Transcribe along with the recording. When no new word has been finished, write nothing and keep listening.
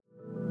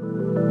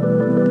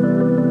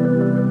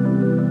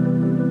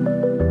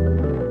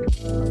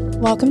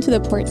Welcome to the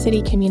Port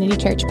City Community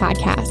Church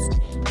podcast.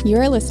 You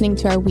are listening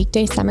to our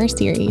weekday summer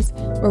series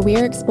where we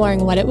are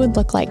exploring what it would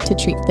look like to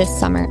treat this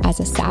summer as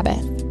a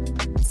Sabbath.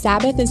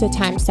 Sabbath is a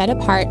time set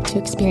apart to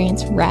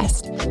experience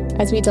rest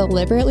as we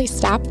deliberately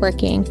stop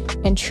working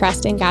and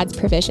trust in God's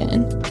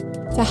provision.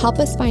 To help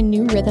us find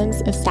new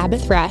rhythms of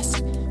Sabbath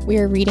rest, we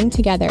are reading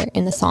together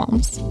in the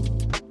Psalms.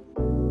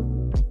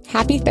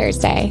 Happy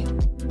Thursday!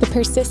 The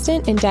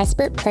persistent and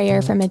desperate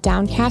prayer from a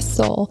downcast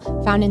soul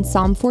found in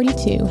Psalm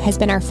 42 has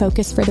been our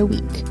focus for the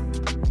week.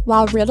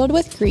 While riddled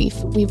with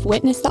grief, we've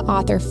witnessed the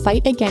author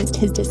fight against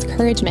his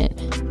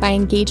discouragement by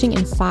engaging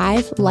in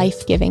 5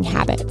 life-giving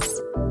habits.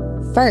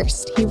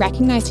 First, he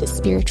recognized his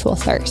spiritual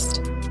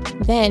thirst.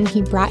 Then,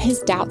 he brought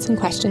his doubts and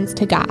questions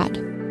to God.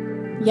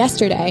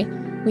 Yesterday,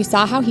 we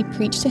saw how he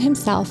preached to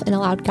himself and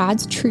allowed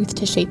God's truth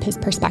to shape his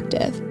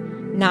perspective,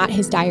 not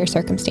his dire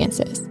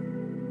circumstances.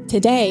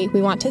 Today,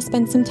 we want to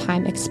spend some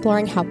time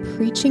exploring how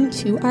preaching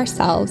to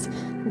ourselves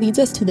leads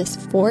us to this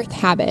 4th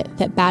habit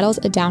that battles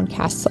a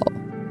downcast soul,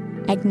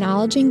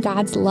 acknowledging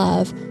God's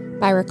love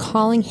by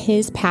recalling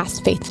his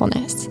past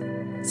faithfulness.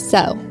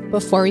 So,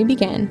 before we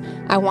begin,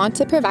 I want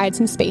to provide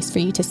some space for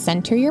you to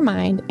center your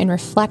mind and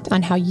reflect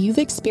on how you've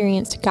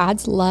experienced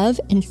God's love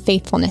and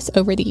faithfulness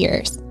over the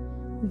years.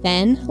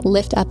 Then,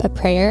 lift up a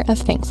prayer of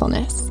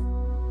thankfulness.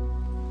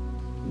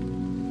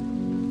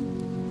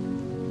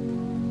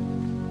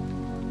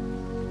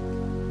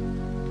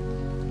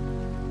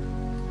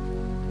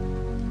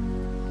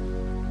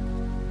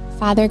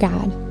 Father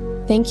God,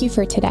 thank you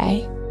for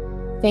today.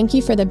 Thank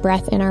you for the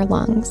breath in our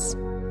lungs.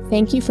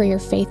 Thank you for your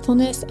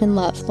faithfulness and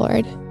love,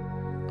 Lord.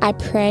 I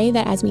pray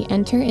that as we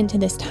enter into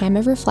this time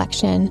of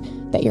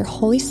reflection, that your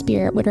Holy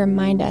Spirit would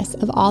remind us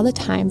of all the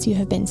times you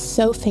have been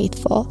so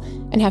faithful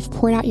and have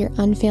poured out your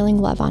unfailing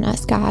love on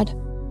us, God.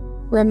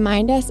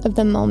 Remind us of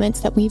the moments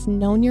that we've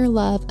known your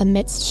love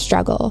amidst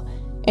struggle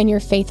and your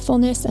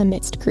faithfulness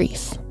amidst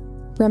grief.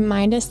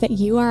 Remind us that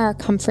you are our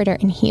comforter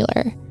and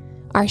healer,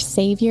 our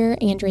Savior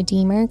and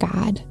Redeemer,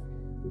 God.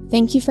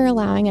 Thank you for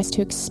allowing us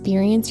to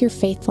experience your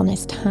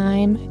faithfulness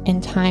time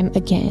and time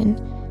again.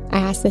 I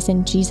ask this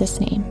in Jesus'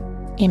 name.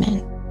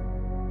 Amen.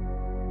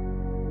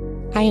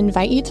 I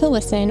invite you to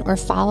listen or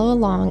follow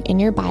along in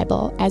your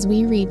Bible as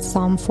we read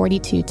Psalm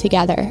 42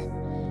 together.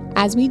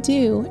 As we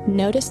do,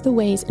 notice the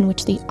ways in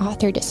which the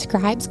author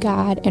describes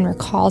God and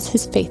recalls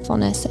his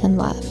faithfulness and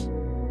love.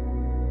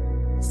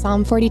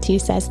 Psalm 42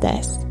 says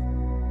this: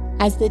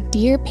 "As the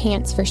deer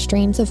pants for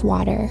streams of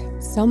water,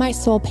 so my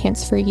soul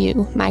pants for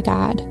you, my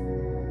God.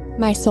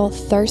 My soul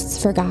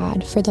thirsts for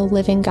God, for the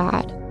living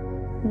God.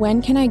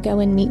 When can I go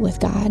and meet with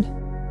God?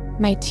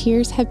 My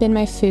tears have been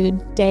my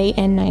food day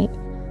and night,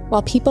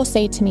 while people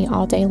say to me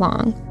all day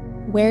long,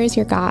 'Where is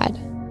your God?'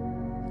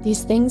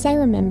 These things I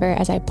remember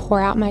as I pour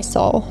out my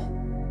soul,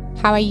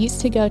 how I used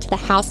to go to the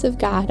house of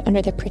God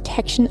under the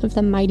protection of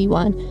the Mighty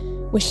One,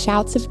 with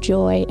shouts of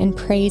joy and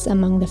praise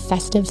among the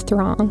festive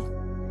throng.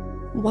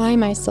 Why,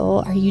 my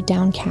soul, are you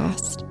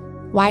downcast?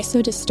 Why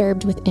so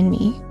disturbed within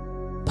me?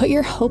 Put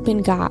your hope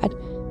in God,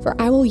 for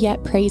I will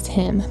yet praise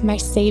him, my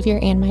Savior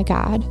and my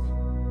God.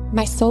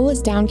 My soul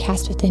is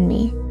downcast within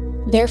me.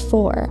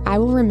 Therefore, I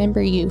will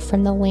remember you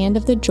from the land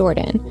of the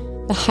Jordan,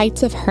 the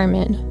heights of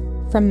Hermon,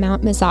 from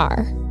Mount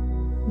Mizar.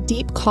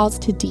 Deep calls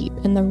to deep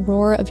in the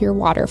roar of your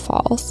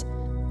waterfalls.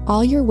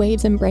 All your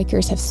waves and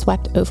breakers have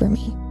swept over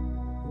me.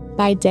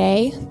 By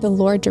day, the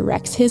Lord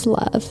directs his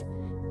love.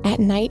 At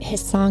night,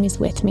 his song is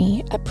with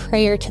me, a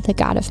prayer to the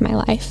God of my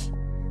life.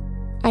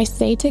 I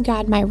say to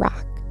God, my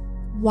rock,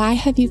 why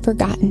have you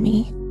forgotten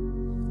me?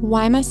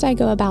 Why must I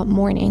go about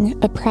mourning,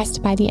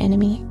 oppressed by the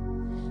enemy?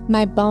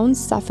 My bones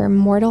suffer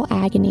mortal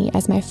agony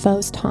as my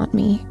foes taunt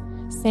me,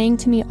 saying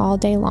to me all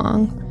day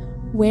long,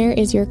 'Where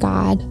is your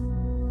God?'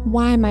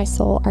 Why, my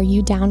soul, are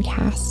you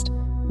downcast?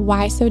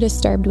 Why so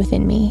disturbed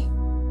within me?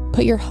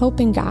 Put your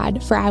hope in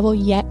God, for I will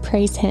yet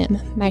praise him,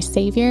 my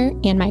Savior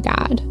and my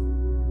God."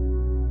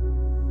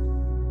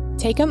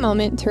 Take a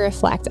moment to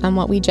reflect on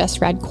what we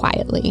just read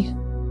quietly.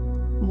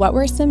 What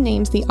were some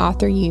names the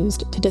author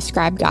used to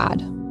describe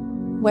God?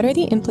 What are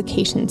the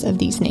implications of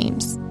these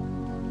names?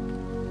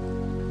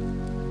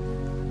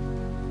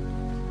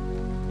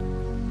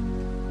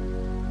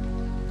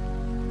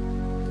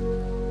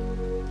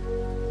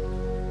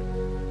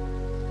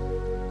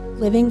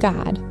 Living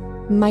God,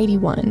 Mighty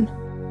One,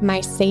 my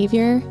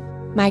Savior,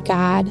 my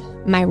God,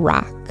 my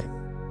rock.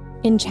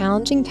 In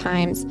challenging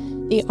times,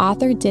 the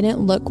author didn't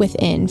look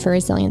within for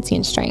resiliency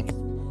and strength.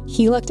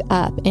 He looked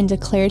up and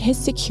declared his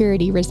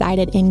security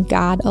resided in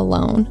God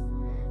alone.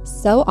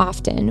 So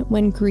often,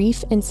 when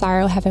grief and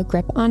sorrow have a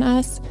grip on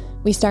us,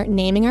 we start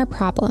naming our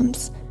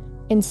problems.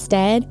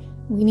 Instead,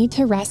 we need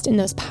to rest in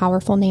those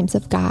powerful names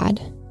of God.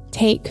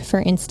 Take,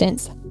 for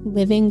instance,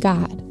 Living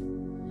God.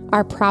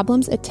 Our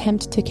problems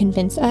attempt to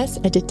convince us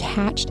a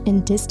detached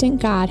and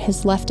distant God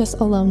has left us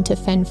alone to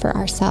fend for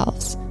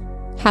ourselves.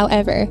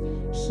 However,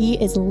 he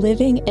is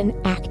living and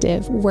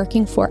active,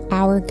 working for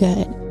our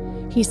good.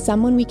 He's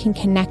someone we can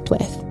connect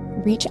with,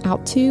 reach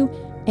out to,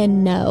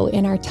 and know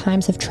in our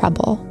times of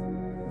trouble.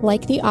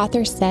 Like the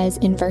author says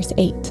in verse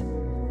 8,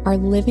 our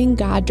living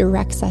God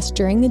directs us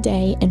during the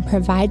day and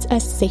provides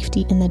us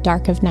safety in the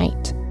dark of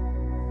night.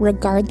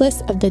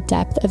 Regardless of the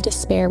depth of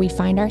despair we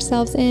find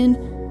ourselves in,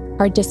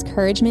 our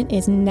discouragement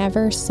is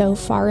never so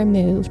far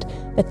removed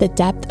that the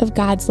depth of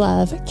God's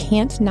love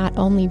can't not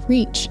only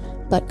reach,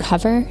 but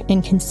cover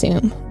and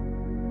consume.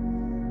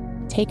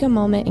 Take a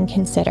moment and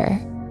consider,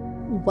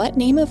 what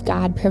name of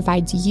God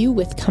provides you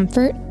with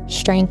comfort,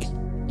 strength,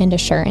 and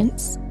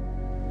assurance?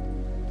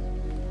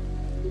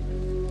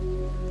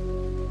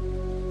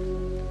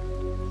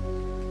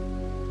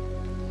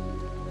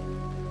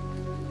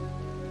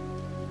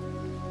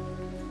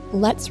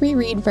 Let's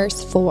reread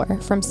verse 4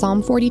 from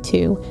Psalm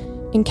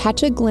 42 and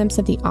catch a glimpse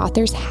of the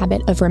author's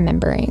habit of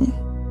remembering.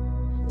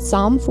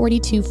 Psalm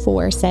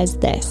 42:4 says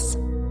this,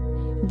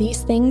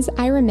 "These things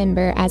I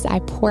remember as I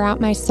pour out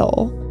my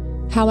soul,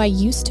 how I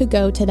used to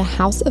go to the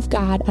house of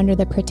God under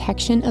the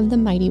protection of the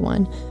Mighty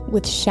One,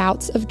 with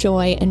shouts of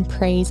joy and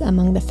praise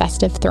among the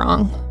festive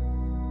throng."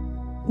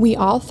 We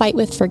all fight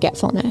with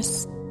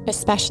forgetfulness,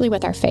 especially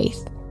with our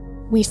faith.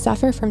 We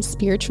suffer from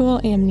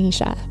spiritual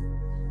amnesia.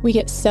 We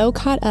get so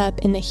caught up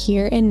in the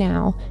here and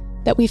now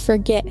that we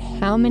forget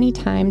how many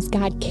times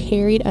God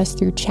carried us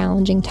through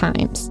challenging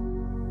times.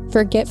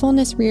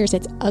 Forgetfulness rears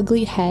its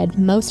ugly head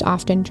most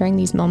often during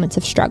these moments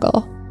of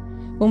struggle.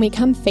 When we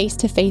come face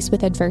to face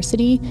with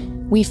adversity,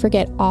 we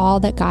forget all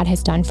that God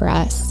has done for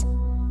us.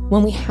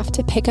 When we have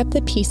to pick up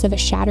the piece of a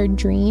shattered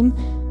dream,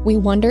 we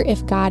wonder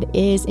if God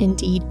is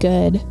indeed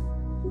good.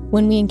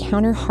 When we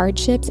encounter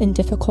hardships and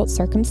difficult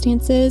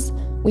circumstances,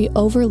 we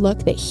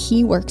overlook that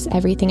He works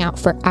everything out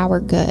for our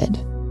good.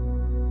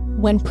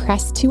 When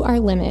pressed to our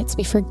limits,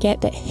 we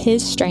forget that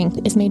His strength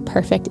is made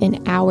perfect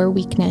in our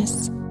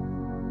weakness.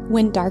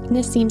 When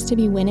darkness seems to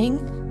be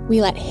winning,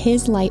 we let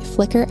His light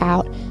flicker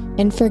out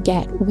and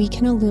forget we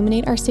can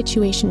illuminate our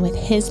situation with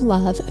His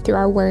love through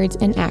our words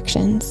and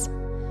actions.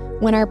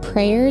 When our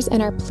prayers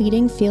and our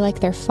pleading feel like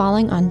they're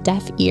falling on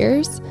deaf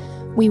ears,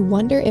 we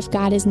wonder if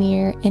God is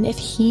near, and if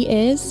He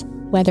is,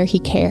 whether He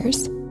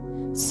cares.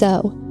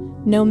 So,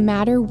 no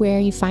matter where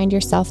you find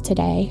yourself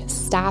today,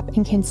 stop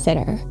and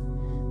consider.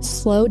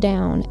 Slow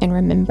down and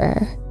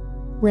remember.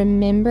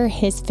 Remember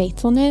His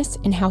faithfulness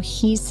and how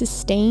He's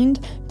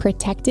sustained,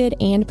 protected,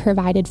 and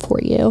provided for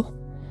you.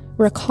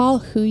 Recall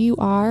who you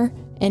are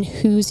and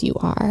whose you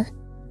are.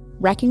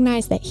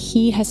 Recognize that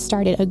He has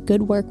started a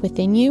good work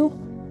within you.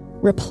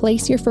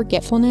 Replace your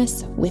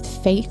forgetfulness with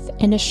faith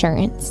and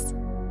assurance.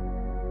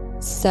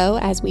 So,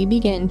 as we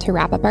begin to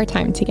wrap up our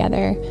time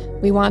together,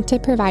 we want to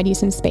provide you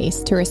some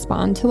space to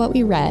respond to what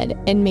we read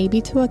and maybe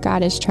to what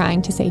God is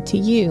trying to say to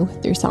you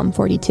through Psalm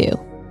 42.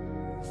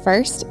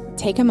 First,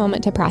 take a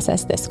moment to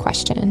process this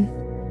question.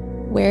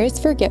 Where is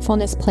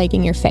forgetfulness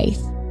plaguing your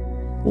faith?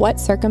 What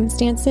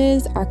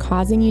circumstances are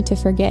causing you to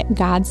forget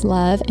God's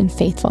love and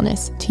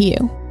faithfulness to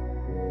you?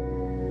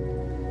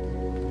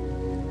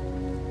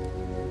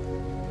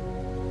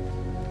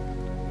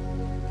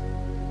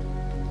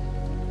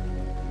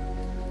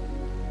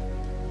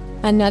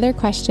 Another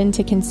question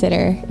to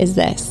consider is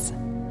this: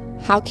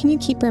 how can you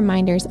keep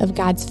reminders of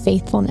God's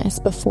faithfulness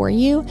before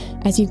you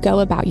as you go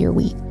about your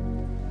week?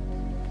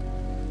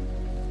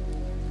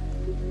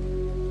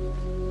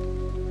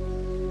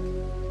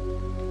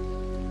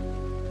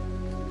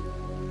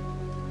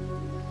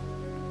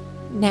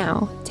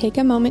 Now, take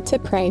a moment to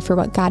pray for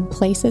what God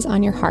places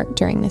on your heart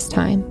during this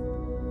time,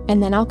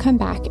 and then I'll come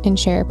back and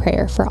share a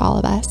prayer for all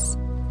of us.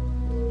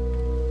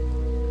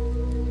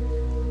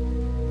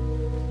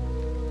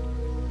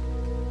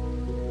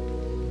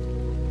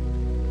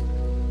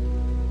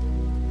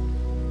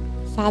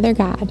 Father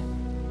God,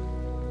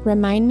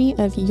 remind me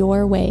of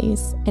your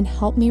ways and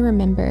help me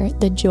remember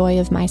the joy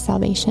of my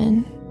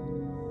salvation.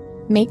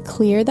 Make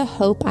clear the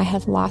hope I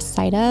have lost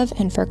sight of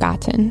and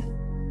forgotten.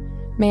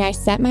 May I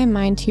set my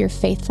mind to your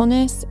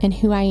faithfulness and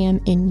who I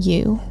am in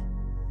you.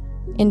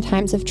 In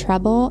times of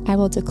trouble, I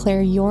will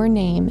declare your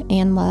name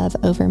and love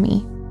over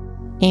me.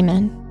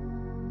 Amen.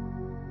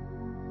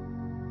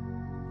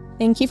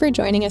 Thank you for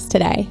joining us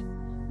today.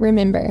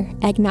 Remember,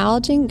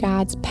 acknowledging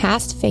God's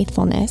past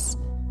faithfulness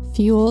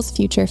fuels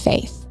future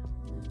faith.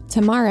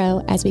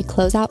 Tomorrow, as we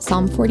close out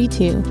Psalm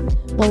 42,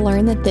 we'll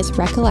learn that this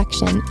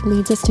recollection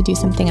leads us to do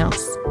something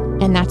else,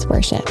 and that's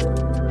worship.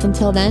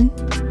 Until then,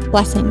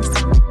 blessings.